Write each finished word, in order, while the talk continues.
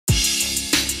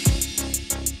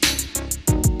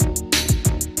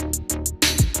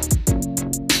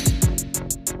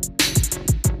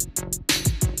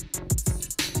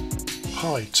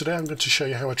Hi, today I'm going to show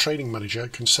you how a training manager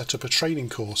can set up a training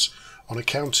course on a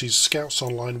county's Scouts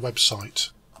Online website.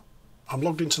 I'm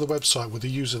logged into the website with a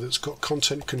user that's got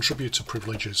content contributor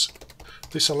privileges.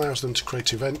 This allows them to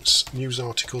create events, news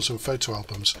articles and photo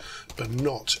albums, but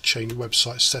not change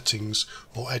website settings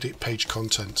or edit page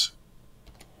content.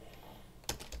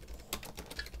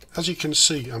 As you can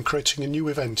see, I'm creating a new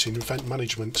event in Event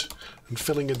Management and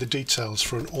filling in the details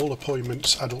for an all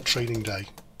appointments adult training day.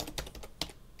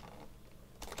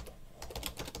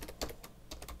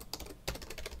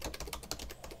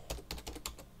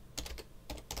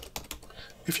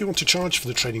 If you want to charge for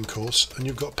the training course and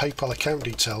you've got PayPal account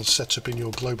details set up in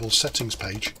your global settings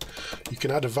page, you can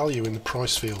add a value in the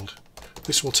price field.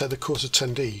 This will take the course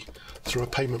attendee through a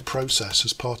payment process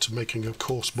as part of making a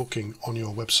course booking on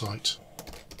your website.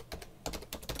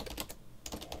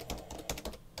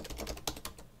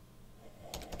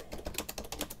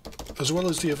 As well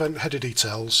as the event header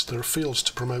details, there are fields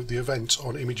to promote the event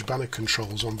on image banner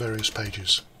controls on various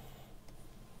pages.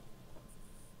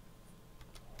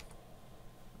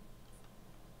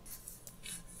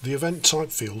 The event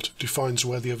type field defines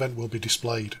where the event will be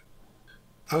displayed.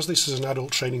 As this is an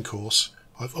adult training course,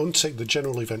 I've unticked the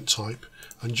general event type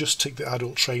and just ticked the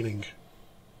adult training.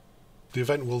 The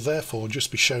event will therefore just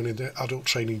be shown in the adult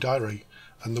training diary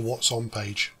and the What's On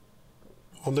page.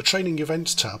 On the Training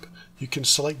Events tab, you can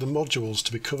select the modules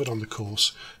to be covered on the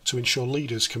course to ensure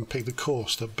leaders can pick the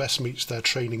course that best meets their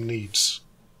training needs.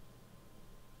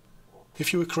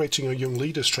 If you were creating a Young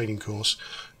Leaders training course,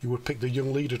 you would pick the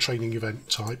Young Leader training event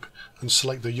type and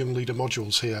select the Young Leader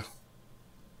modules here.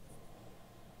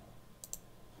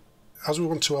 As we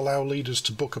want to allow leaders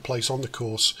to book a place on the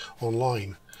course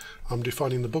online, I'm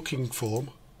defining the booking form,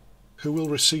 who will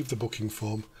receive the booking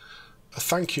form, a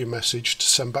thank you message to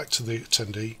send back to the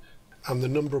attendee, and the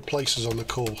number of places on the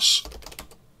course.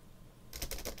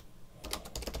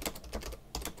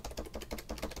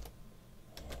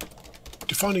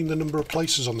 Defining the number of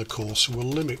places on the course will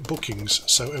limit bookings,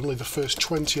 so only the first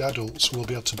 20 adults will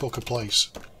be able to book a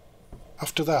place.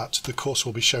 After that, the course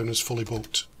will be shown as fully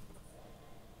booked.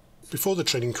 Before the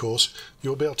training course,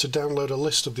 you will be able to download a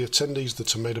list of the attendees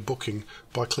that have made a booking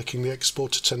by clicking the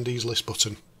Export Attendees List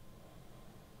button.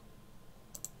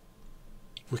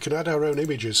 We can add our own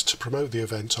images to promote the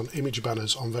event on image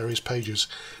banners on various pages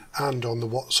and on the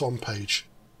What's On page.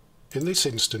 In this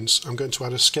instance, I'm going to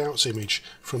add a Scouts image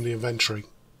from the inventory.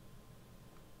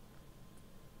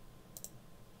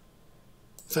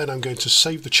 Then I'm going to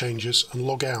save the changes and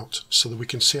log out so that we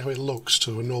can see how it looks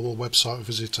to a normal website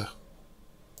visitor.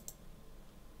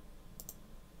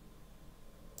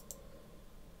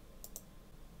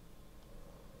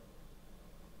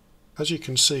 As you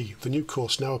can see, the new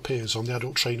course now appears on the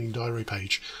Adult Training Diary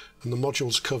page and the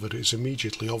modules covered is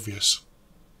immediately obvious.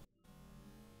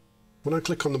 When I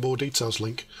click on the More Details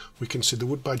link, we can see the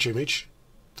wood badge image,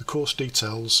 the course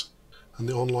details and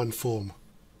the online form.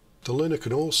 The learner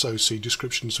can also see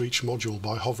descriptions of each module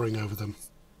by hovering over them.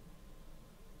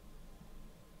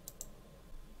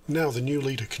 Now the new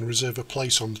leader can reserve a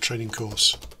place on the training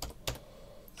course.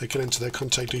 They can enter their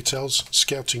contact details,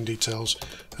 scouting details,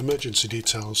 emergency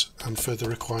details and further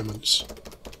requirements.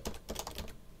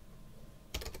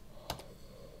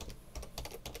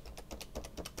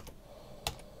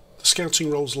 The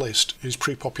Scouting Roles list is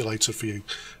pre-populated for you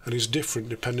and is different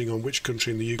depending on which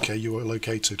country in the UK you are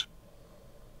located.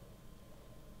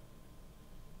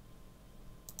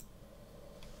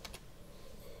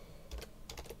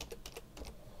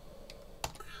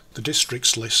 The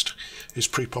Districts list is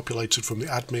pre-populated from the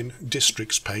Admin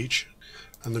Districts page,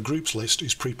 and the Groups list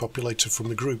is pre-populated from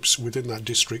the groups within that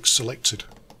district selected.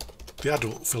 The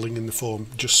adult filling in the form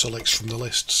just selects from the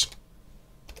lists.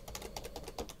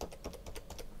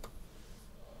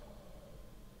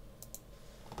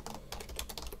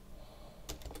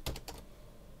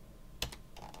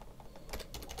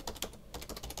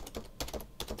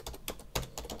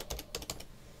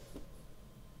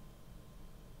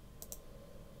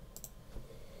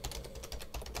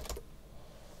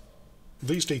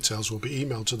 These details will be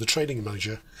emailed to the training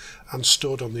manager and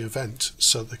stored on the event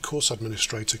so that the course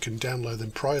administrator can download them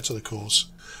prior to the course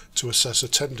to assess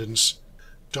attendance,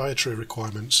 dietary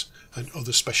requirements and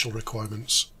other special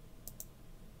requirements.